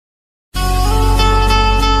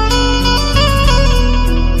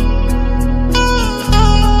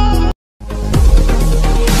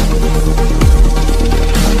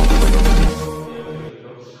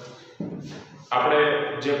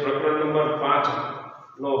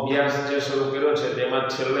નો અભ્યાસ જે શરૂ કર્યો છે તેમાં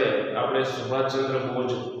છેલ્લે આપણે સુભાષચંદ્ર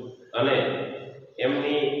બોઝ અને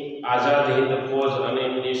એમની આઝાદ હિંદ ફૌજ અને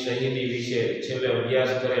એમની શહીદી વિશે છેલ્લે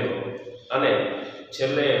અભ્યાસ કરેલો અને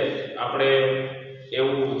છેલ્લે આપણે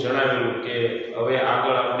એવું જણાવ્યું કે હવે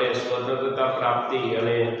આગળ આપણે સ્વતંત્રતા પ્રાપ્તિ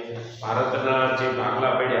અને ભારતના જે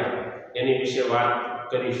ભાગલા પડ્યા એની વિશે વાત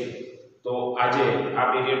કરીશું. તો આજે આ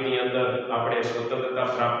પીરિયડની અંદર આપણે સ્વતંત્રતા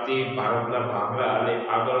પ્રાપ્તિ, ભારતના ભાગલા અને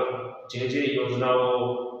આગળ જે યોજનાઓ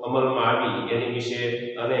અમલમાં આવી એની વિશે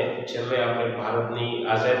અને છેલ્લે આપણે ભારતની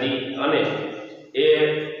આઝાદી અને એ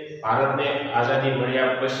ભારતને આઝાદી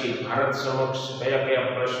મળ્યા પછી ભારત સમક્ષ કયા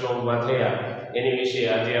કયા પ્રશ્નો ઊભા થયા એની વિશે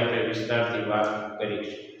આજે આપણે વિસ્તારથી વાત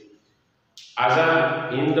કરીશું. આઝાદ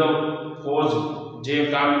હિંદ ફૌજ જે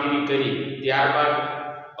કામગીરી કરી ત્યારબાદ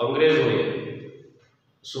અંગ્રેજોએ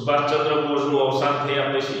સુભાષચંદ્ર બોઝનું અવસાન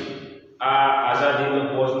થયા પછી આ આઝાદ હિંદ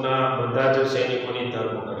ફૌજના બધા જ સૈનિકોની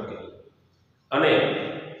ધરપકડ કરી અને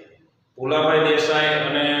ભુલાભાઈ દેસાઈ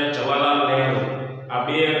અને જવાહરલાલ નહેરુ આ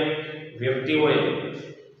બે વ્યક્તિઓએ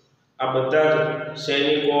આ બધા જ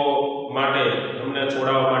સૈનિકો માટે એમને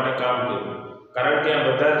છોડાવવા માટે કામ કર્યું. કારણ કે આ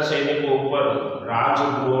બધા જ સૈનિકો ઉપર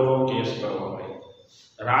રાજદ્રોહનો કેસ કરવામાં આવ્યો.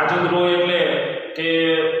 રાજદ્રોહ એટલે કે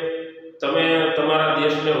તમે તમારા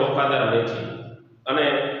દેશને વફાદાર નથી અને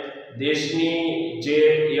દેશની જે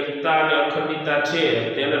એકતા અને અખંડિતતા છે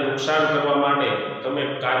તેને નુકસાન કરવા માટે તમે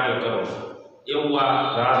કાર્ય કરો છો, એવું આ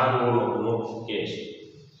રાજદ્રોહનો કેસ.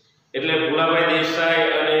 એટલે ભુલાભાઈ દેસાઈ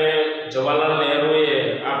અને જવાહરલાલ નહેરુએ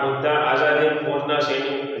આ બધા આઝાદી ફૌજના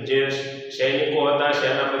સૈનિકો હતા,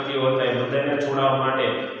 સેનાપતિઓ હતા, એ બધાને છોડાવવા માટે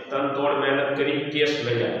તનતોડ મહેનત કરી, કેસ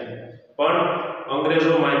લડ્યા, પણ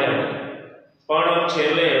અંગ્રેજો માન્યા નહીં. પણ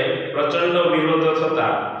છેલ્લે પ્રચંડ વિરોધ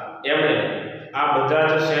થતા એમણે આ બધા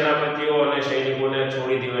જ સેનાપતિઓ અને સૈનિકોને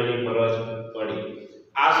છોડી દેવાની ફરજ પડી.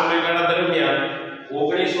 આ સમયગાળા દરમિયાન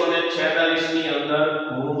 1946 ની અંદર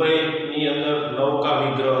મુંબઈની અંદર નૌકા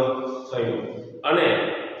વિગ્રહ થયો અને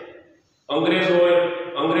અંગ્રેજોએ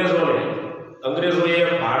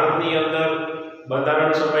ભારતની અંદર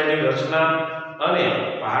બંધારણ સભાની રચના અને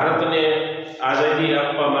ભારતને આઝાદી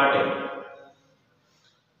આપવા માટે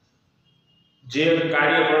જે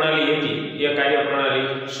કાર્યપ્રણાલી હતી એ કાર્યપ્રણાલી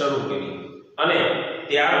શરૂ કરી અને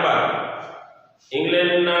ત્યારબાદ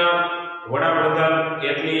ઇંગ્લેન્ડના વડાપ્રધાન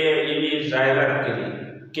એટલીએ એવી જાહેરાત કરી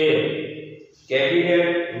કે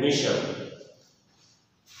કેબિનેટ મિશન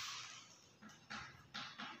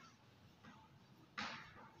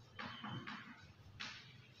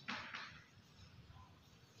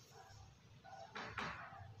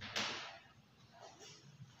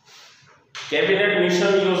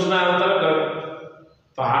યોજના અંતર્ગત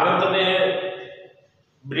ભારતને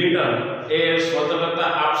બ્રિટન એ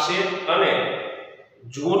સ્વતંત્રતા આપશે અને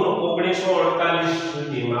જૂન 1948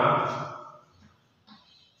 સુધીમાં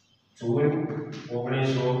જૂન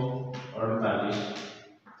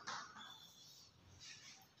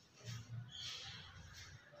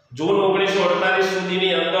 1948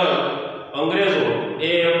 સુધીની અંદર અંગ્રેજો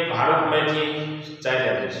એ ભારતમાંથી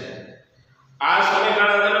ચાલ્યા જશે. આ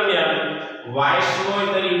સમયગાળા દરમિયાન વાઇસરોય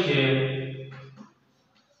તરીકે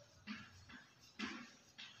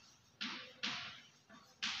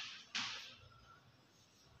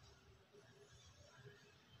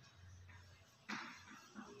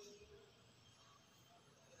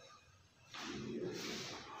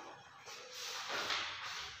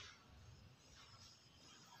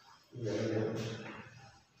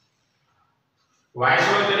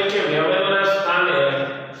વેવેલના સ્થાને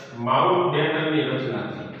માઉન્ટ બેટનની રચના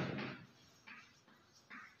થઈ.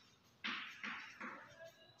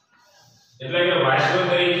 એટલે કે વાઇસરોય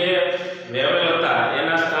તરીકે વેવેલ હતા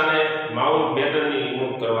એના સ્થાને માઉન્ટ બેટનની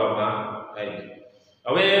નિમણૂક કરવામાં આવી.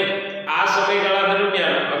 હવે આ સમયગાળા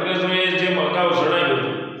દરમિયાન અંગ્રેજોએ જેમ અગાઉ જણાવ્યું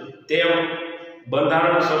તેમ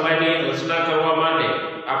બંધારણ સભાની રચના કરવા માટે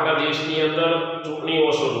આપણા દેશની અંદર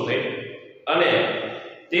ચૂંટણીઓ શરૂ થઈ અને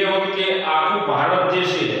તે વખતે આખું ભારત જે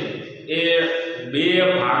છે એ બે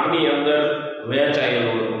ભાગની અંદર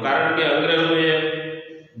વહેંચાયેલું હતું. કારણ કે અંગ્રેજોએ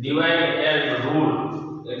ડિવાઇડ એન્ડ રૂલ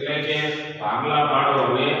એટલે કે ભાગલા પાડો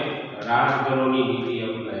અને રાજ કરોની નીતિ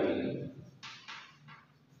અપનાવી.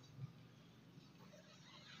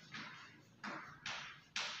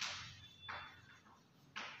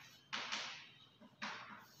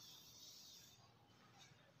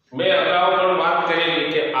 મેં અગાઉ પણ વાત કરેલી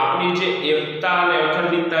કે આપણી જે એકતા અને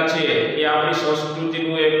અખંડિતતા છે એ આપણી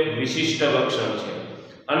સંસ્કૃતિનું એક વિશિષ્ટ લક્ષણ છે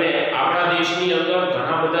અને આપણા દેશની અંદર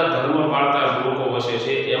ઘણા બધા ધર્મ પાળતા લોકો વસે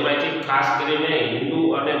છે. એમાંથી ખાસ કરીને હિન્દુ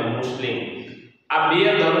અને મુસ્લિમ આ બે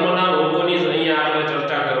ધર્મના લોકોની અહીંયા આપણે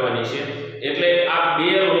ચર્ચા કરવાની છે. એટલે આ બે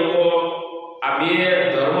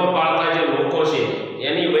ધર્મ પાળતા જે લોકો છે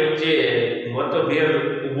એની વચ્ચે મતભેદ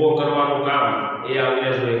ઊભો કરવાનું કામ એ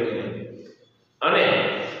અંગ્રેજોએ કર્યું. અને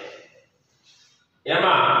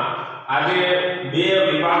એમાં આજે બે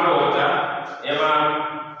વિભાગો હતા. એમાં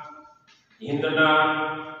હિન્દના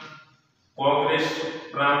કોંગ્રેસ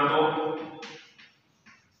પ્રાંતો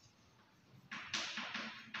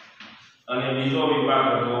અને બીજો વિભાગ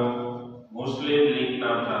હતો મુસ્લિમ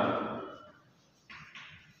લીગના પ્રાંતો.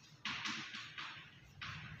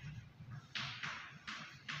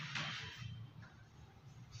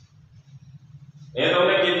 એ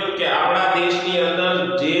તમને કીધું કે આપણા દેશની અંદર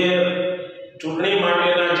જે ચૂંટણી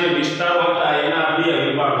માટેના જે વિસ્તારો હતા એના બે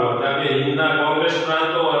વિભાગો હતા કે હિન્દના કોંગ્રેસ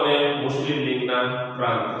પ્રાંતો અને મુસ્લિમ લીગના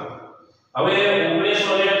પ્રાંતો. હવે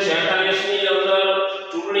 1946 ની અંદર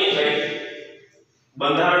ચૂંટણી થઈ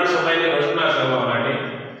બંધારણ સભાની રચના કરવા માટે.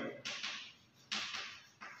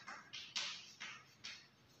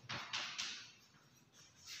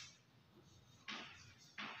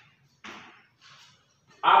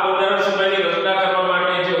 આ બંધારણ સભાની રચના કરવા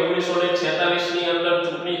માટે જે 1946 ની અંદર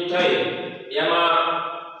ચૂંટણી થઈ એમાં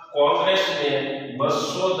કોંગ્રેસને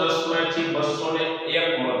 210 માંથી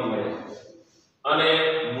 201 મત મળ્યા અને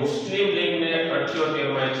મુસ્લિમ લીગને 78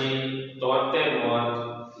 માંથી 73 મત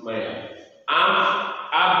મળ્યા. આમ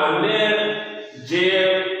આ બંને જે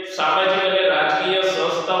સામાજિક અને રાજકીય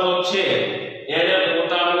સંસ્થાઓ છે એને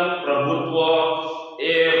પોતાનું પ્રભુત્વ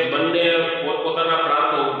એ બંને પોતપોતાના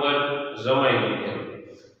પ્રાંતો ઉપર જમાઈ લીધું.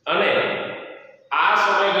 અને આ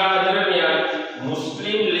સમયગાળા દરમિયાન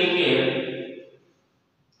મુસ્લિમ લીગે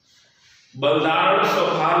બંધારણ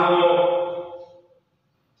સભાનો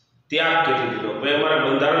ત્યાગ કરી દીધો. ભાઈ અમારે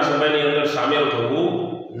બંધારણ સભાની અંદર સામેલ થવું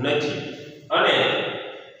નથી. અને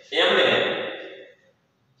એમણે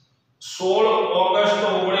 16 ઓગસ્ટ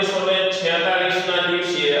 1946 ના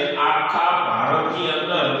દિવસે આખા ભારતની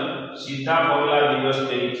અંદર સીધા પગલા દિવસ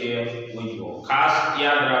તરીકે ઉજવ્યો. ખાસ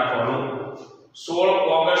યાદ રાખવાનું 16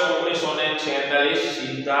 ઓગસ્ટ 1946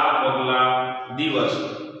 સીધા પગલા દિવસ.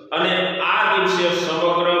 અને આ દિવસે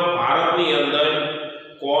સમગ્ર ભારતની અંદર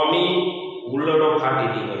કોમી હુલ્લડો ફાટી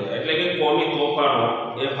નીકળ્યા, એટલે કે કોમી તોફાનો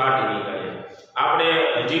એ ફાટી નીકળ્યા. આપણે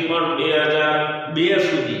હજી પણ 2002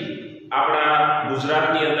 સુધી આપણા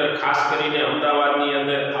ગુજરાતની અંદર ખાસ કરીને અમદાવાદની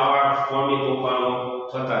અંદર આવા કોમી તોફાનો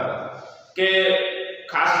થતા હતા. કે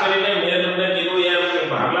ખાસ કરીને મેં તમને કીધું એમ કે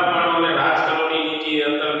ભાગલા પાડો અને રાજ કરવાની નીતિ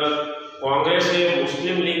અંતર્ગત કોંગ્રેસે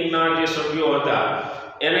મુસ્લિમ લીગના જે સભ્યો હતા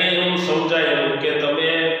એને એવું સમજાયેલું કે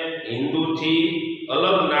તમે હિન્દુથી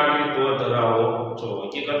અલગ નાગરિકત્વ ધરાવો છો.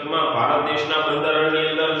 હકીકતમાં ભારત દેશના બંધારણની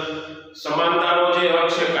અંદર સમાનતાનો જે હક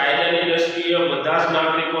છે કાયદાની દ્રષ્ટિએ બધા જ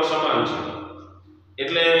નાગરિકો સમાન છે.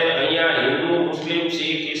 એટલે અહીંયા હિન્દુ, મુસ્લિમ,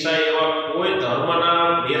 શીખ, ઈસાઈ એવા કોઈ ધર્મના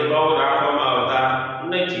ભેદભાવ રાખવામાં આવતા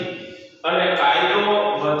નથી. અને કાયદો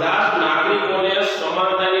બધા જ નાગરિકોને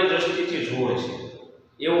સમાનતાની દ્રષ્ટિથી જુએ છે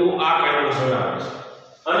એવું આ કાયદો જણાવે છે.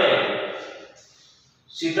 અને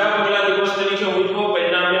સીધા પગલા દિવસ તરીકે ઉજવો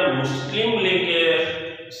પરિણામે મુસ્લિમ લીગે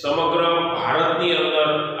સમગ્ર ભારતની અંદર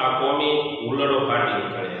આ કોમી હુલ્લડો ફાટી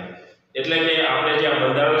નીકળ્યા. એટલે કે આપણે જે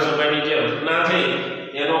બંધારણ સભાની જે રચના થઈ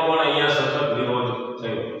એનો પણ અહીંયા સખત વિરોધ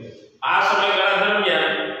થયો. આ સમયગાળા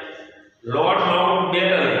દરમિયાન લોર્ડ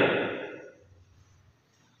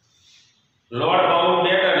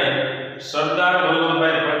માઉન્ટબેટને સરદાર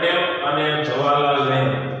વલ્લભભાઈ પટેલ અને જવાહરલાલ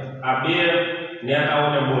નહેરુ આ બે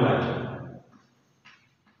નેતાઓને બોલાવ્યા.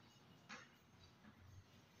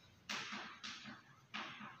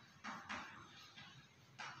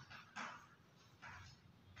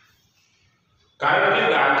 કારણ કે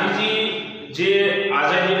ગાંધીજી જે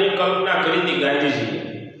આઝાદીની કલ્પના કરી હતી ગાંધીજી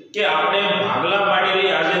કે આપણે ભાગલા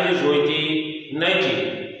પાડેલી આઝાદી જોઈતી નથી,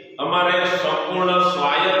 અમારે સંપૂર્ણ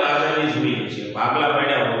સ્વાયત્ત આઝાદી જોઈએ છે ભાગલા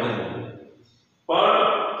પાડ્યા વગર. પણ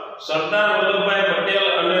સરદાર વલ્લભભાઈ પટેલ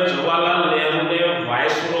અને જવાહરલાલ નહેરુને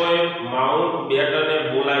વાઇસરોય માઉન્ટબેટને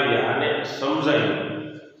બોલાવ્યા અને સમજાવ્યું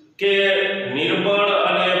કે નિર્બળ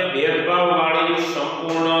અને ભેદભાવવાળી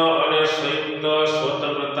સંપૂર્ણ અને સંયુક્ત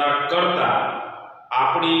સ્વતંત્રતા કરતા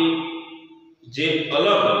આપણી જે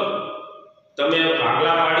અલગ તમે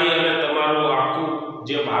ભાગલા પાડી અને તમારું આખું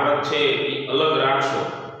જે ભારત છે એ અલગ રાખશો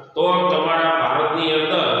તો તમારા ભારતની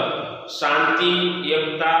અંદર શાંતિ,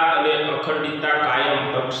 એકતા અને અખંડિતતા કાયમ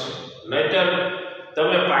ટકશે. નહીતર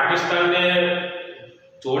તમે પાકિસ્તાનને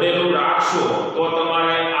જોડેલું રાખશો તો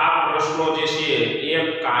તમારે આ પ્રશ્નો જે છે એ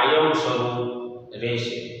કાયમ શરૂ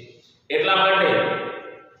રહેશે. એટલા માટે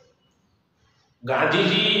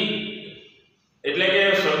ગાંધીજી એટલે કે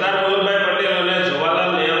સરદાર વલ્લભભાઈ પટેલ અને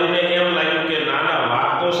જવાહરલાલ નહેરુને એમ લાગ્યું કે ના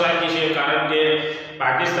વાત તો સાચી છે, કારણ કે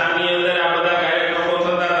પાકિસ્તાનની અંદર આ બધા કાર્યક્રમો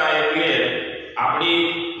થતા હતા એટલે આપણી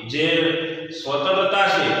જે સ્વતંત્રતા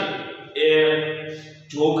છે એ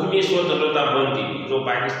જોખમી સ્વતંત્રતા બનતી. જો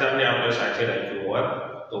પાકિસ્તાનને પાકિસ્તાનને આપણે સાથે રાખ્યું હોત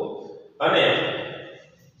તો. અને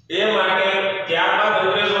એ માટે ત્યારબાદ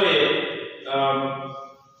અંગ્રેજોએ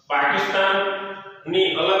પાકિસ્તાનની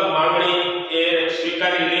અલગ માંગણી એ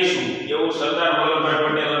સ્વીકારી લઈશું એવું સરદાર વલ્લભભાઈ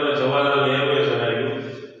પટેલ અને જવાહરલાલ નહેરુએ જણાવ્યું.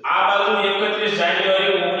 આ બાજુ 31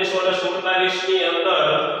 જાન્યુઆરી 1947 ની અંદર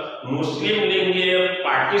મુસ્લિમ લીગે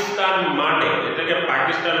પાકિસ્તાન માટે એટલે કે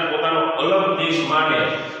પાકિસ્તાન પોતાનો અલગ દેશ માટે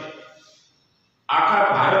આખા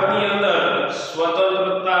ભારતની અંદર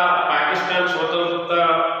સ્વતંત્રતા પાકિસ્તાન સ્વતંત્રતા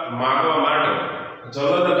માંગવા માટે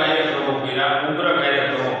જલદ કાર્યક્રમો કર્યા, ઉગ્ર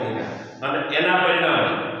કાર્યક્રમો કર્યા અને એના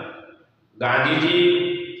પરિણામે ગાંધીજી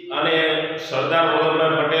અને સરદાર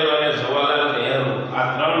વલ્લભભાઈ પટેલ અને જવાહરલાલ નહેરુ આ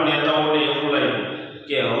ત્રણ નેતાઓને એવું લાગ્યું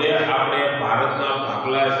કે હવે આપણે ભારતના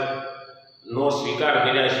ભાગલા નો સ્વીકાર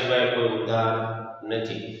કર્યા સિવાય કોઈ ઉદ્ધાર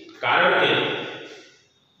નથી. કારણ કે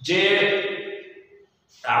જે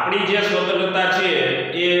આપણી જે સ્વતંત્રતા છે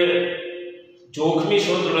એ જોખમી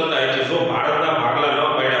સ્વતંત્રતા છે. જો ભારતના ભાગલા ન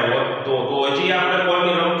પડ્યા હોત તો હજી આપણે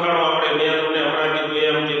કોમી રમખાણો આપણે મેં તમને હમણાં કીધું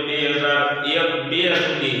એમ કે 2001-2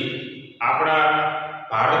 સુધી આપણા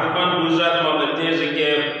ભારતમાં ગુજરાતમાં બધી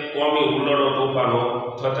જગ્યાએ કોમી હુલ્લડો તોફાનો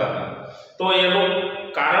થતા હતા. તો એનું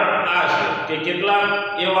કારણ આ છે કે કેટલાક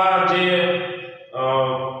એવા જે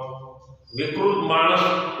વિકૃત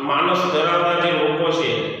માનસ ધરાવતા જે લોકો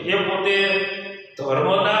છે એ પોતે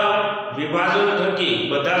ધર્મના વિભાજન થકી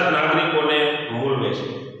બધા જ નાગરિકોને મૂલવે છે,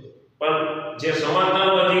 પણ જે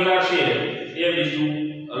સમાનતાનો અધિકાર છે એ બીજું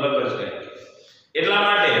અલગ જ કહે. એટલા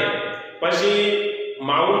માટે પછી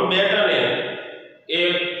માઉન્ટ બેટને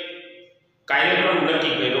એક કાર્યક્રમ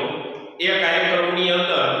નક્કી કર્યો. એ કાર્યક્રમની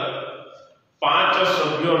અંદર 5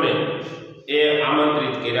 સભ્યોને એ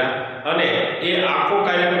આમંત્રિત કર્યા અને એ આખો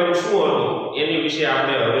કાર્યક્રમ શું હતો એની વિશે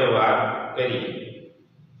આપણે હવે વાત કરીએ.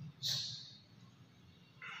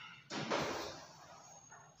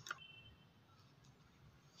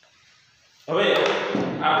 હવે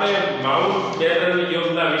આપણે માઉન્ટ બેટનની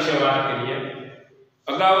યોજના વિશે વાત કરીએ.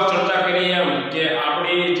 અગાઉ ચર્ચા કરી એમ કે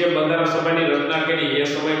આપણી જે બંધારણ સભાની રચના કરી એ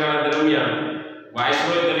સમયગાળા દરમિયાન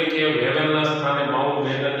વાઇસરોય તરીકે વેવેલના સ્થાને માઉન્ટ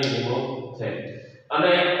બેટનની નિમણૂક થઈ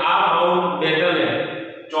અને આ માઉન્ટ બેટને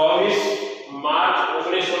 24 માર્ચ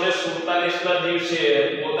 1947 ના દિવસે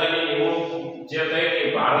પોતાની નિમણૂક જે થઈ કે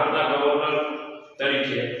ભારતના ગવર્નર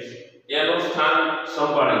તરીકે એનું સ્થાન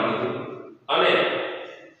સંભાળી લીધું. અને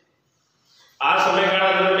આ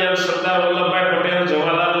સમયગાળા દરમિયાન સરદાર વલ્લભભાઈ પટેલ,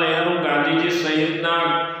 જવાહરલાલ નહેરુ, ગાંધીજી સહિતના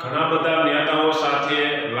ઘણા બધા નેતાઓ સાથે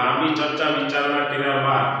લાંબી ચર્ચા વિચારણા કર્યા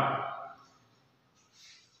બાદ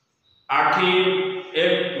આખી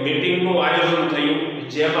એક મીટિંગનું આયોજન થયું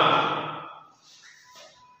જેમાં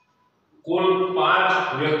કુલ 5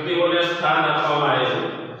 વ્યક્તિઓને સ્થાન આપવામાં આવ્યું.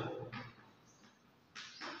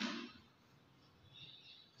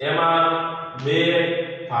 એમાં 2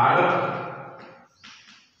 ભારત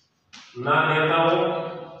ના નેતાઓ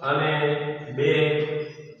અને 2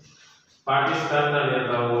 પાકિસ્તાનના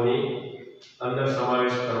નેતાઓની અંદર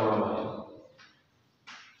સમાવેશ કરવામાં આવ્યો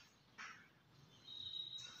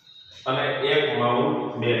અને એક માઉન્ટ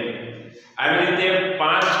બેટન. આવી રીતે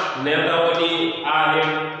 5 નેતાઓની આ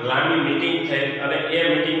એક લાંબી મીટિંગ થઈ અને એ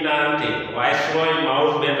મીટિંગના અંતે વાઇસરોય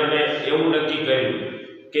માઉન્ટ બેટને એવું નક્કી કર્યું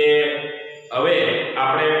કે હવે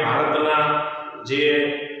આપણે ભારતના જે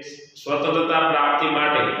સ્વતંત્રતા પ્રાપ્તિ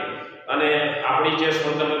માટે અને આપણી જે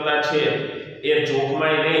સ્વતંત્રતા છે એ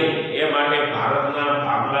જોખમાય નહીં એ માટે ભારતના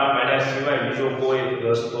ભાગલા પાડ્યા સિવાય બીજો કોઈ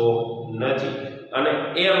રસ્તો નથી. અને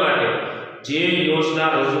એ માટે જે યોજના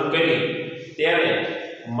રજૂ કરી તેને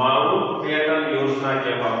માઉન્ટ બેટન યોજના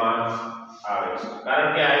કહેવામાં આવે છે.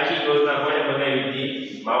 કારણ કે આખી યોજના કોણે બનાવી હતી?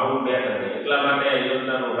 Mount batten. એટલા માટે આ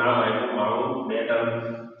યોજનાનું નામ આપ્યું માઉન્ટ બેટન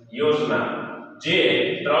યોજના, જે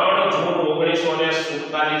 3 જૂન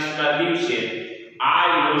 1947 ના દિવસે આ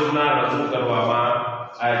યોજના રજૂ કરવામાં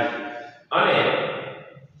આવી. અને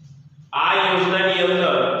આ યોજનાની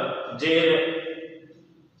અંદર જે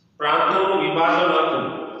પ્રાંતોનું વિભાજન હતું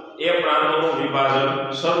એ પ્રાંતોનું વિભાજન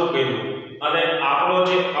શરૂ કર્યું અને આપણો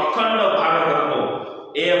જે અખંડ ભારત હતો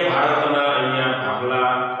એ ભારતના અહીંયા ભાગલા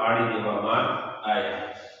પાડી દેવામાં આવ્યા.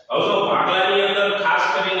 હવે તો ભાગલાની અંદર ખાસ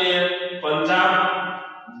કરીને પંજાબ,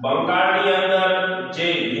 બંગાળની અંદર જે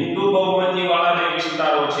હિન્દુ બહુમતી વાળા જે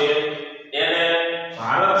વિસ્તારો છે એને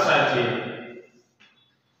ભારત સાથે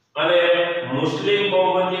અને મુસ્લિમ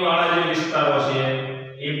બહુમતી વાળા જે વિસ્તારો છે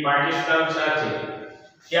એ પાકિસ્તાન સાથે,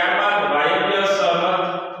 ત્યારબાદ વાયવ્ય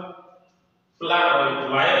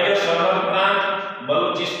સરહદ પ્રાંત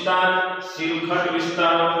બલુચિસ્તાન, સિલખટ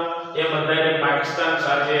વિસ્તારો એ બધાને પાકિસ્તાન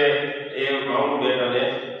સાથે એ માઉન્ટ બેટને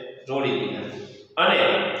જોડી દીધા. અને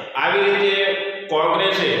આવી રીતે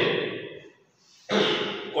કોંગ્રેસે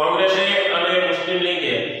અને મુસ્લિમ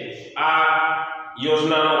લીગે આ યોજના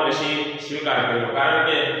યોજનાનો પછી સ્વીકાર કર્યો, કારણ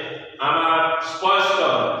કે આમાં સ્પષ્ટ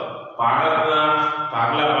ભારતના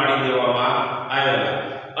ભાગલા પાડી દેવામાં આવ્યા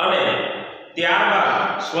અને ત્યારબાદ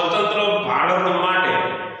સ્વતંત્ર ભારત માટે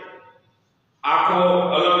આખો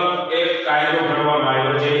અલગ એક કાયદો ઘડવામાં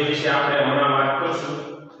આવ્યો, જેની વિશે આપણે હમણાં વાત કરશું.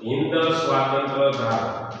 હિન્દ સ્વાતંત્ર્ય ધારો.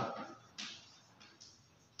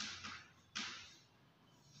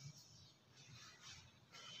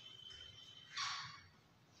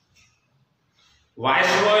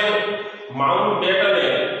 વાઇસરોય માઉન્ટબેટને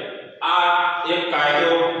આ એક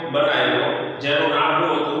કાયદો બનાવ્યો, જેનું નામ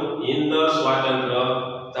હતું હિન્દ સ્વાતંત્ર્ય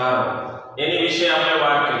ધારો. એની વિશે આપણે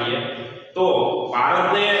વાત કરીએ તો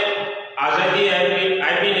ભારતને આઝાદી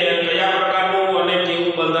આપીને કયા પ્રકારનું અને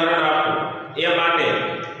કેવું બંધારણ આપવું એ માટે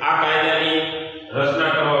આ કાયદાની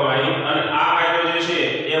રચના કરવામાં આવી અને આ કાયદો જે છે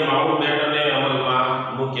એ માઉન્ટબેટને અમલમાં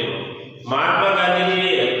મૂકેલો. મહાત્મા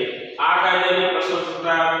ગાંધીજીએ આ કાયદાની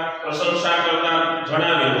પ્રશંસા કરતા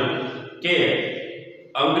જણાવ્યું કે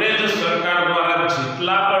અંગ્રેજ સરકાર દ્વારા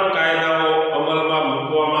જેટલા પણ કાયદાઓ અમલમાં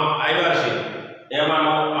મૂકવામાં આવ્યા છે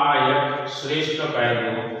એમાંનો આ એક શ્રેષ્ઠ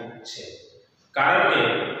કાયદો છે, કારણ કે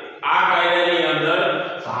આ કાયદાની અંદર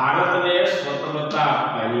ભારતને સ્વતંત્રતા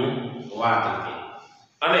આપવાની વાત હતી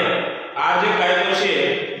અને આ જે કાયદો છે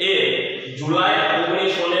એ જુલાઈ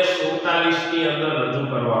 1947 ની અંદર રજૂ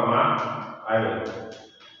કરવામાં આવ્યો.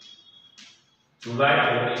 જુલાઈ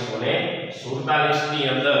 1947 ની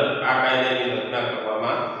અંદર આ કાયદાની રચના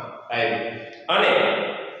કરવામાં આવી અને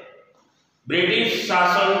બ્રિટિશ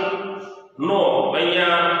શાસનનો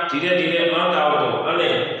અહીંયા ધીરે ધીરે અંત આવતો અને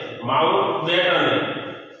માઉન્ટબેટને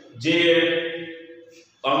જે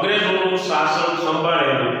અંગ્રેજોનું શાસન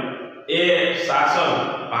સંભાળેલું એ શાસન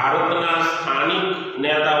ભારતના સ્થાનિક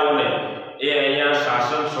નેતાઓને એ અહીંયા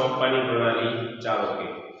શાસન સોંપવાની પ્રણાલી ચાલુ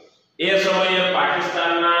કરી. એ સમયે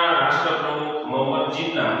પાકિસ્તાનના રાષ્ટ્રપ્રમુખ મોહમ્મદ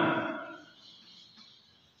જીન્ના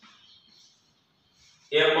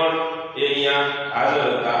એ પણ અહીંયા હાજર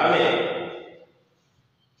હતા અને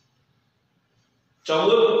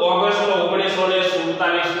 14 ઓગસ્ટ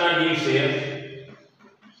 1947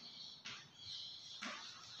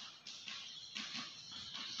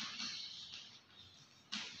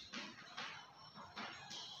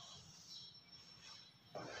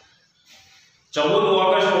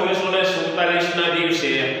 ના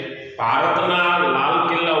દિવસે ભારતના લાલ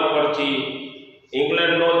કિલ્લા ઉપરથી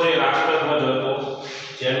ઇંગ્લેન્ડનો જે રાષ્ટ્રધ્વજ હતો,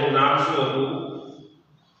 જેનું નામ શું હતું?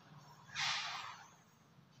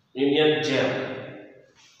 Union Jack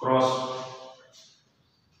cross,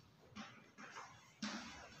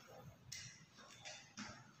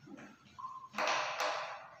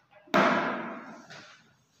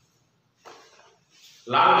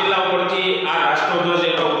 Lal Qila ઉપરથી આ રાષ્ટ્રધ્વજ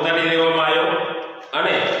એનો ઉતારી દેવામાં આવ્યો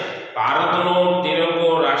અને ભારતનો તિરંગો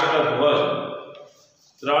રાષ્ટ્રધ્વજ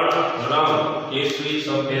 3 રંગ કેસરી,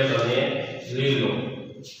 સફેદ અને લીલો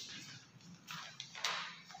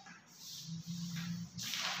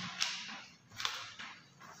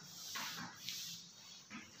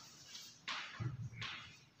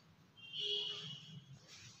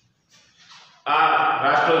આ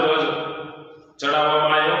રાષ્ટ્રધ્વજ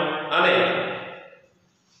ચડાવવામાં આવ્યો અને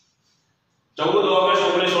 14 ઓગસ્ટ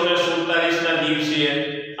 1947 ના દિવસે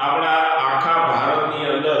આપણા આખા ભારતની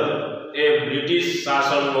અંદર એ બ્રિટિશ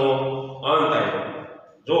શાસનનો અંત આવ્યો.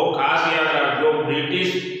 જો ખાસ યાદ રાખજો,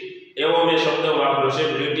 બ્રિટિશ એવો મેં શબ્દ વાપર્યો છે,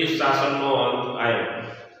 બ્રિટિશ શાસનનો અંત આવ્યો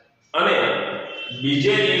અને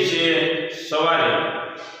બીજે દિવસે સવારે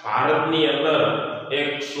ભારતની અંદર એક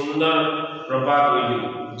સુંદર પ્રભાત ઉગ્યું,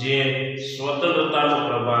 જે સ્વતંત્રતાનું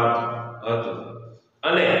પ્રભાત હતું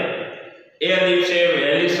અને એ દિવસે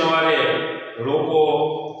વહેલી સવારે લોકો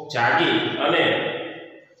જાગી અને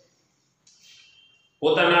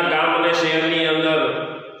પોતાના ગામ અને શહેરની અંદર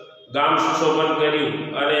ગામ સુશોભન કર્યું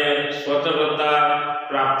અને સ્વતંત્રતા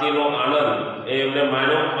પ્રાપ્તિનો આનંદ એમને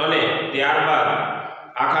માન્યો અને ત્યારબાદ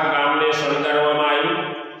આખા ગામને શણગારવામાં આવ્યું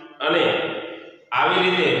અને આવી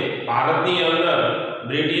રીતે ભારતની અંદર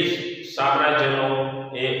બ્રિટિશ સામ્રાજ્યનો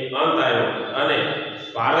એ અંત આવ્યો અને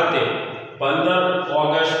ભારતે 15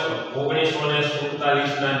 ઓગસ્ટ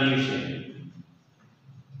 1947 ના દિવસે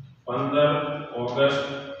 15 ઓગસ્ટ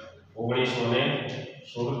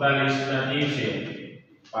 1947 ના દિવસે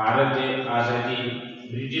ભારતે આઝાદી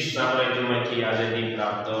બ્રિટિશ સામ્રાજ્યમાંથી આઝાદી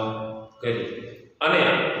પ્રાપ્ત કરી અને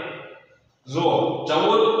જો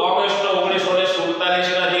 14 ઓગસ્ટ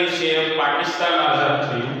 1947 ના દિવસે પાકિસ્તાન આઝાદ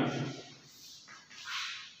થયું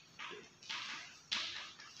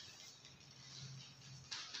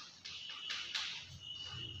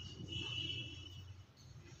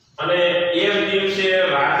અને એ દિવસે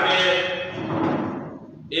રાત્રે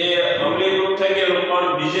એ અમલીકૃત થઈ ગયેલું, પણ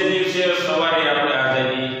બીજે દિવસે સવારે આપણે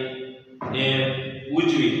આઝાદી એ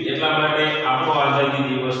એટલા માટે આપણો આઝાદી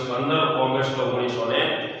દિવસ 15 ઓગસ્ટ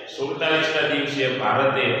 1947 ના દિવસે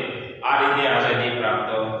ભારતે આ રીતે આઝાદી પ્રાપ્ત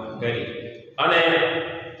કરી અને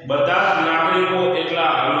બધા જ નાગરિકો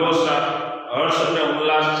એટલા હર્ષ અને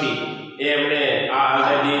ઉલ્લાસથી એમણે આ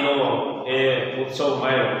આઝાદીનો એ ઉત્સવ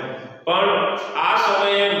માણ્યો પણ આ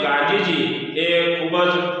સમયે ગાંધીજી એ ખૂબ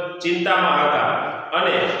જ ચિંતામાં હતા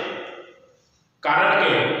અને કારણ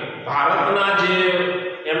કે ભારતના જે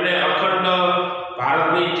એમણે અખંડ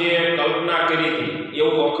ભારતની જે કલ્પના કરી હતી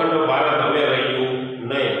એવું અખંડ ભારત હવે રહ્યું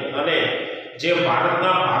નહીં અને જે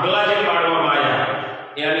ભારતના ભાગલા જે પાડવામાં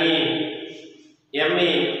આવ્યા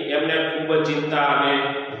એમને ખૂબ જ ચિંતા અને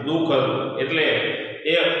દુઃખ હતું એટલે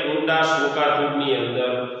એ ઊંડા શોકાતુરની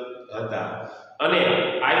અંદર હતા અને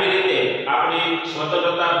આવી રીતે આપણી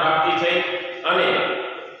સ્વતંત્રતા પ્રાપ્તિ થઈ અને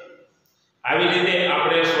આવી રીતે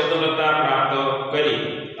આપણે સ્વતંત્રતા પ્રાપ્ત કરી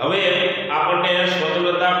હવે આપણને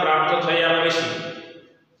સ્વતંત્રતા પ્રાપ્ત થયા પછી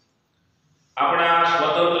આપણા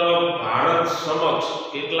સ્વતંત્ર ભારત સમક્ષ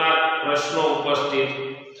કેટલાક પ્રશ્નો ઉપસ્થિત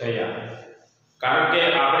થયા કારણ કે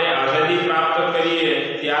આપણે આઝાદી પ્રાપ્ત કરીએ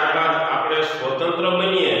ત્યારબાદ આપણે સ્વતંત્ર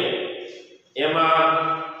બનીએ એમાં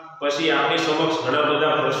પછી આપણી સમક્ષ ઘણા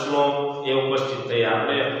બધા પ્રશ્નો એ ઉપસ્થિત થયા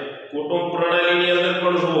આપણે કુટુંબ પ્રણાલીની અંદર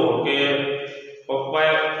પણ જુઓ કે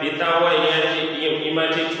પિતા હોય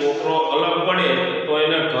એમાંથી છોકરો અલગ પડે તો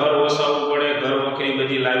એને ઘર વસાવવું પડે ઘર વખરી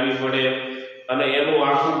બધી લાવવી પડે અને એનું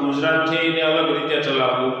આખું ગુજરાત છે એને અલગ રીતે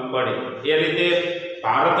ચલાવવું પડે એ રીતે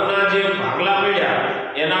ભારતના જે ભાગલા પડ્યા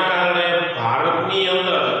એના કારણે ભારતની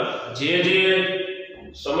અંદર જે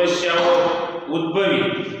સમસ્યાઓ ઉદ્ભવી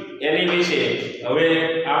એની વિશે હવે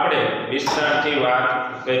આપણે વિસ્તારથી વાત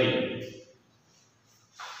કરી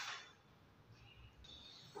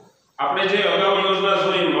આપણે જે અગાઉ યોજના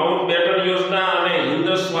જોઈ માઉન્ટ બેટન યોજના અને હિન્દ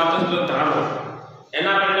સ્વાતંત્ર્ય ધારો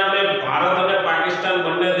એના પરિણામે ભારત અને પાકિસ્તાન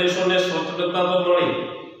બંને દેશોને સ્વતંત્રતા તો મળી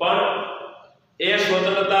પણ એ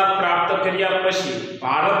સ્વતંત્રતા પ્રાપ્ત કર્યા પછી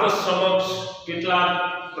ભારત સમક્ષ કેટલાક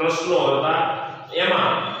પ્રશ્નો હતા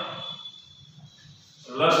એમાં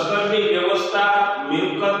લશ્કરની વ્યવસ્થા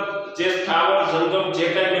મિલકત જે સ્થાવર જંગમ જે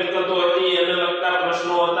કઈ મિલકતો હતી એને લગતા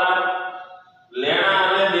પ્રશ્નો હતા લેણા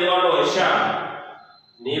અને દેવાનો હિસાબ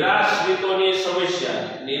નિરાશ્રિતોની સમસ્યા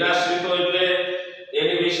નિરાશ્રિતો એટલે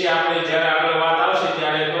એની વિશે આપણે જ્યારે આગળ વાત આવશે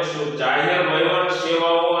ત્યારે કરશું જાહેર વહીવટ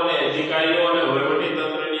સેવાઓ અને અધિકારીઓ અને વહીવટી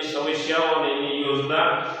તંત્રની સમસ્યાઓ અને એની યોજના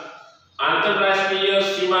આંતરરાષ્ટ્રીય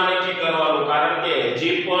સીમા નક્કી કરવાનું કારણ કે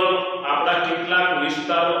હજી પણ આપણા કેટલાક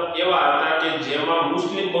વિસ્તારો એવા હતા કે જેમાં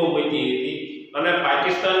મુસ્લિમ બહુમતી હતી અને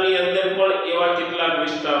પાકિસ્તાનની અંદર પણ એવા કેટલાક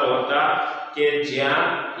વિસ્તારો હતા કે જ્યાં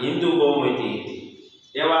હિન્દુ બહુમતી હતી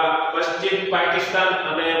એવા પશ્ચિમ પાકિસ્તાન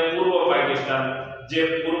અને પૂર્વ પાકિસ્તાન જે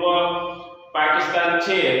પૂર્વ પાકિસ્તાન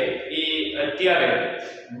છે એ અત્યારે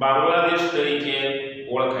બાંગ્લાદેશ તરીકે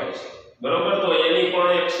ઓળખાય છે બરોબર તો એની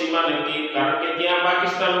પણ એક સીમા નક્કી કારણ કે ત્યાં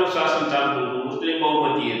પાકિસ્તાનનું શાસન ચાલતું હતું મુસ્લિમ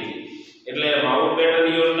બહુમતી હતી એટલે માઉન્ટ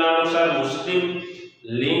બેટન યોજના અનુસાર મુસ્લિમ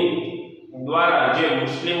લિંગ દ્વારા જે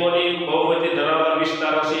મુસ્લિમોની બહુમતી ધરાવતા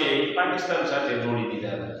વિસ્તારો છે એ પાકિસ્તાન સાથે જોડી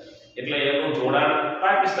દીધા હતા એટલે એનું જોડાણ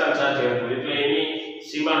પાકિસ્તાન સાથે હતું એટલે એની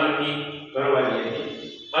સીમા નક્કી કરવાની હતી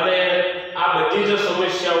અને આ બધી જ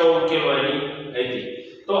સમસ્યાઓ ઉકેલવાની હતી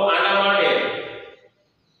તો આના માટે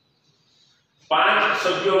 5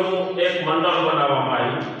 સભ્યોનું એક મંડળ બનાવવામાં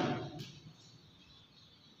આવ્યું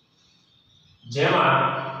જેમાં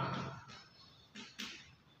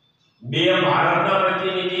 2 ભારતના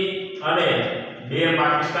પ્રતિનિધિ અને 2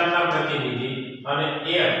 પાકિસ્તાનના પ્રતિનિધિ અને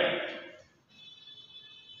 1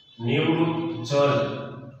 નિવૃત્ત જજ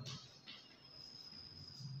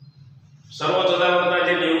સર્વોચ્ચ અદાલતના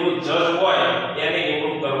જે નિવૃત્ત જજ હોય એની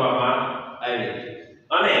નિમણૂક કરવામાં આવી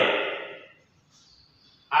અને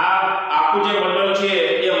આ આખું જે મંડળ છે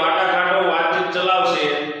એ વાટાઘાટો વાતચીત ચલાવશે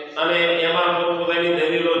અને એમાં પોતાની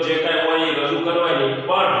દલીલો જે કાંઈ હોય એ રજૂ કરવાની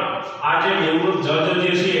પણ આ જે નિવૃત્ત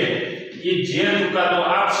જજ જે છે એ જે ચુકાદો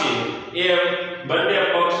આપશે એ બંને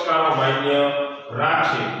પક્ષકારો માન્ય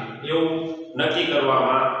રાખશે એવું નક્કી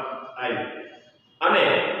કરવામાં આવ્યું અને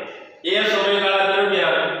એ સમયગાળા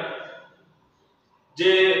દરમિયાન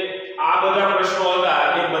જે આ બધા પ્રશ્નો હતા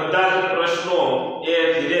એ બધા જ પ્રશ્નો એ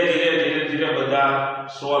ધીરે ધીરે બધા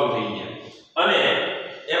સોલ્વ થઈ ગયા અને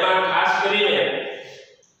એમાં ખાસ કરીને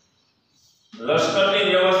લશ્કરની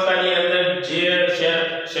વ્યવસ્થાની અંદર જે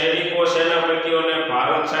સૈનિકો સેનાપતિઓને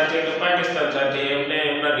ભારત સાથે કે પાકિસ્તાન સાથે એમને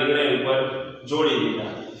એમના નિર્ણય ઉપર જોડી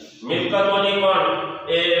દીધા મિલકતોની પણ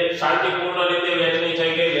એ શાંતિપૂર્ણ રીતે વહેંચણી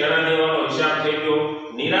થઈ ગઈ લેણા દેવાનો હિસાબ થઈ ગયો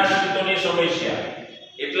નિરાશ્રિતોની સમસ્યા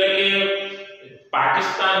એટલે કે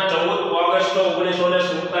પાકિસ્તાન 14 ઓગસ્ટ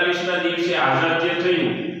 1947 ના દિવસે આઝાદ જે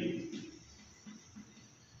થયું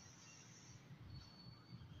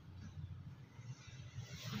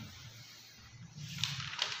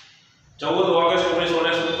 14 ઓગસ્ટ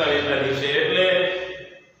 1947 ના દિવસે એટલે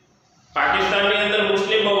પાકિસ્તાનની અંદર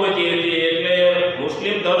મુસ્લિમ બહુમતી હતી એટલે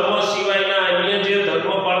મુસ્લિમ ધર્મ સિવાયના અન્ય જે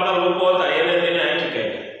ધર્મ પાળતા લોકો હતા એને તેને આંકી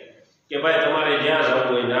કાઢ્યા કે ભાઈ તમારે જ્યાં જવું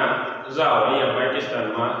હોય ના જાઓ, અહીંયા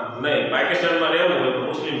પાકિસ્તાનમાં નહીં, પાકિસ્તાનમાં રહેવું હોય તો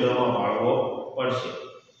મુસ્લિમ ધર્મ પાળવો પડશે.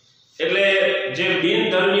 એટલે જે બિન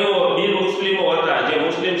ધર્મીઓ બિન મુસ્લિમો હતા, જે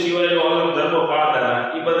મુસ્લિમ સિવાયનો અલગ ધર્મ પાળતા હતા,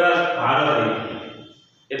 એ બધા ભારત હતા.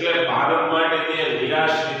 એટલે ભારત માટે તે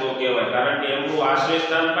નિરાશ્રિતો કહેવાય, કારણ કે એમનું આશ્રય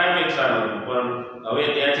સ્થાન પાકિસ્તાન હતું, પણ હવે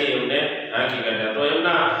ત્યાંથી એમને હાંકી કાઢ્યા. તો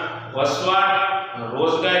એમના વસવાટ,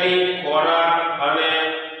 રોજગારી, ખોરાક અને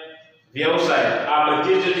વ્યવસાય આ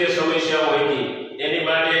બધી જ જે સમસ્યાઓ હતી એની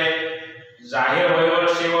માટે જાહેર વહીવટ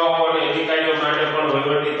સેવાઓ અને અધિકારીઓ માટે પણ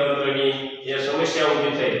વહીવટી તંત્રની એ સમસ્યા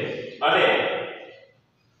ઊભી થઈ અને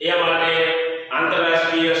એ માટે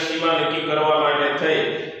આંતરરાષ્ટ્રીય સીમા નક્કી કરવા માટે થઈ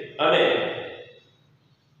અને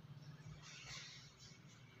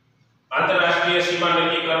આંતરરાષ્ટ્રીય સીમા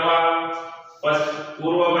નક્કી કરવા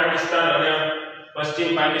પૂર્વ પાકિસ્તાન અને પશ્ચિમ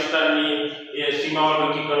પાકિસ્તાનની એ સીમાઓ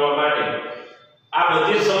નક્કી કરવા માટે આ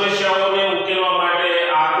બધી સમસ્યાઓને ઉકેલવા માટે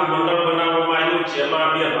આખું મંડળ બનાવવામાં આવ્યું, જેમાં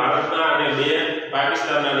બે ભારતના અને બે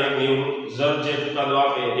પાકિસ્તાનના એક નિવૃત્ત જજ જે ચુકાદો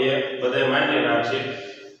આપે એ બધા માન્ય રાખશે.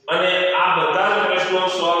 અને આ બધા જ પ્રશ્નો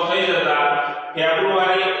સોલ્વ થઈ જતા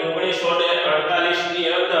ફેબ્રુઆરી 1948 ની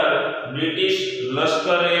અંદર બ્રિટિશ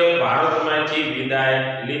લશ્કરે ભારતમાંથી વિદાય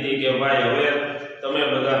લીધી કે ભાઈ હવે તમે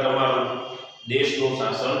બધા તમારું દેશનું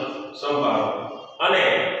શાસન સંભાળો. અને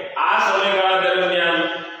આ સમયગાળા દરમિયાન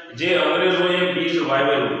જે અંગ્રેજોએ બીજ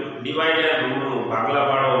વાવેલું, ડિવાઇડ એન્ડ રૂલનું, ભાગલા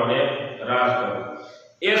પાડો અને રાજ કરો,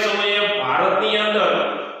 એ સમયે ભારતની અંદર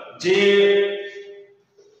જે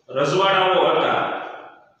રજવાડાઓ હતા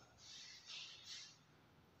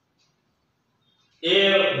એ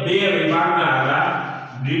બે વિભાગના હતા,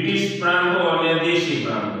 બ્રિટિશ પ્રાંતો અને દેશી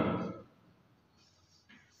પ્રાંતો.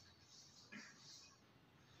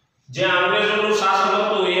 જ્યાં અંગ્રેજોનું શાસન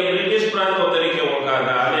હતું એ બ્રિટિશ પ્રાંતો તરીકે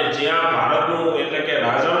ઓળખાતા અને જ્યાં ભારતનું એટલે કે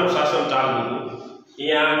રાજાનું શાસન ચાલતું હતું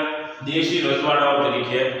ત્યાં દેશી રજવાડાઓ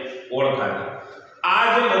તરીકે ઓળખાતા. આ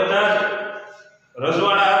જે બધા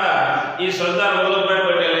રજવાડા હતા એ સરદાર વલ્લભભાઈ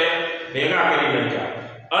પટેલે ભેગા કરી નાખ્યા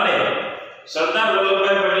અને સરદાર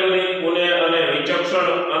વલ્લભભાઈ પટેલની પુણે અને વિચક્ષણ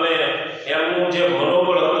અને એમનું જે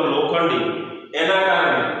મનોબળ હતું લોખંડી, એના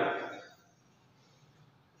કારણે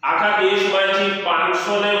આખા દેશમાંથી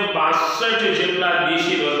 562 જેટલા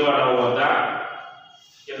દેશી રજવાડાઓ હતા.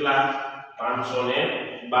 કેટલા?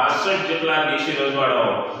 562 જેટલા દેશી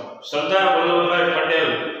રજવાડાઓ સરદાર વલ્લભભાઈ પટેલ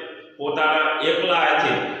પોતાના એકલા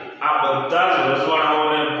હાથે આ બધા જ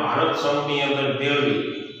રજવાડાઓને ભારત સંઘની અંદર ભેળવી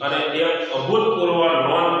અને એક અભૂતપૂર્વ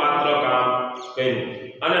નોંધપાત્ર કામ કર્યું.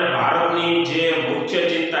 અને ભારતની જે મુખ્ય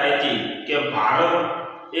ચિંતા હતી કે ભારત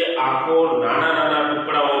એ આખો નાના નાના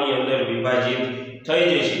ટુકડાઓની અંદર વિભાજિત થઈ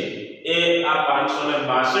જશે, એ આ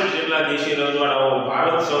 562 જેટલા દેશી રજવાડાઓ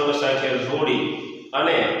ભારત સંઘ સાથે જોડી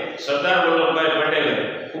અને સરદાર વલ્લભભાઈ પટેલે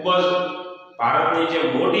ખૂબ જ ભારતની જે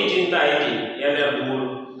મોટી ચિંતા હતી એને દૂર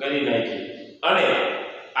કરી નાખી. અને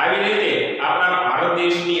આવી રીતે આપણા ભારત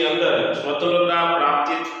દેશની અંદર સ્વતંત્રતા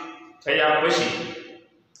પ્રાપ્તિ થયા પછી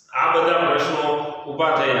આ બધા પ્રશ્નો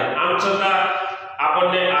ઊભા થયા. આમ છતાં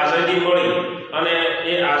આપણને આઝાદી મળી અને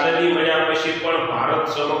એ આઝાદી મળ્યા પછી પણ ભારત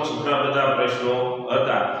સમક્ષ ઘણા બધા પ્રશ્નો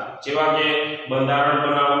હતા, જેવા કે બંધારણ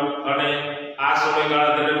બનાવવું અને આ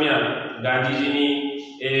સમયગાળા દરમિયાન ગાંધીજીની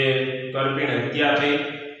એ કરપીણ હત્યા થઈ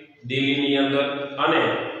દિલ્હીની અંદર અને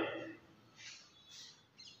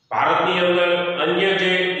ભારતની અંદર અન્ય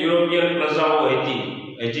જે યુરોપિયન પ્રજાઓ હતી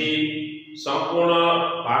હજી સંપૂર્ણ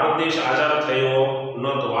ભારત દેશ આઝાદ થયો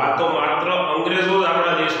નહોતો. આ તો માત્ર અંગ્રેજો જ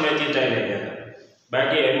આપણા દેશમાંથી ચાલ્યા ગયા હતા,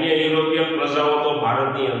 બાકી અન્ય યુરોપિયન પ્રજાઓ તો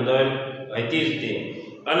ભારતની અંદર હતી જ તે.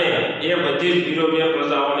 અને એ બધી જ યુરોપિયન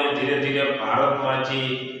પ્રજાઓને ધીરે ધીરે ભારતમાંથી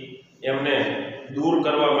એમને દૂર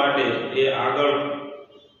કરવા માટે એ આગળ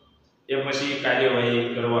એ પછી કાર્યવાહી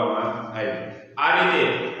કરવામાં આવી. આ રીતે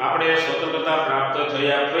આપણે સ્વતંત્રતા પ્રાપ્ત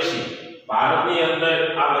થયા પછી ભારતની અંદર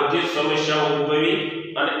આ બધી જ સમસ્યાઓ ઉદ્ભવી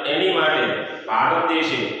અને એની માટે ભારત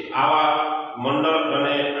દેશે આવા મંડળ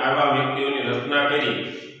અને આવા વ્યક્તિઓની રચના કરી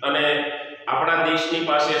અને આપણા દેશની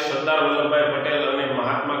પાસે સરદાર વલ્લભભાઈ પટેલ અને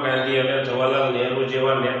મહાત્મા ગાંધી અને જવાહરલાલ નહેરુ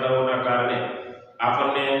જેવા નેતાઓના કારણે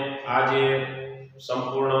આપણને આજે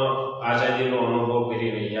સંપૂર્ણ આઝાદીનો અનુભવ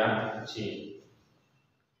કરી રહ્યા છીએ.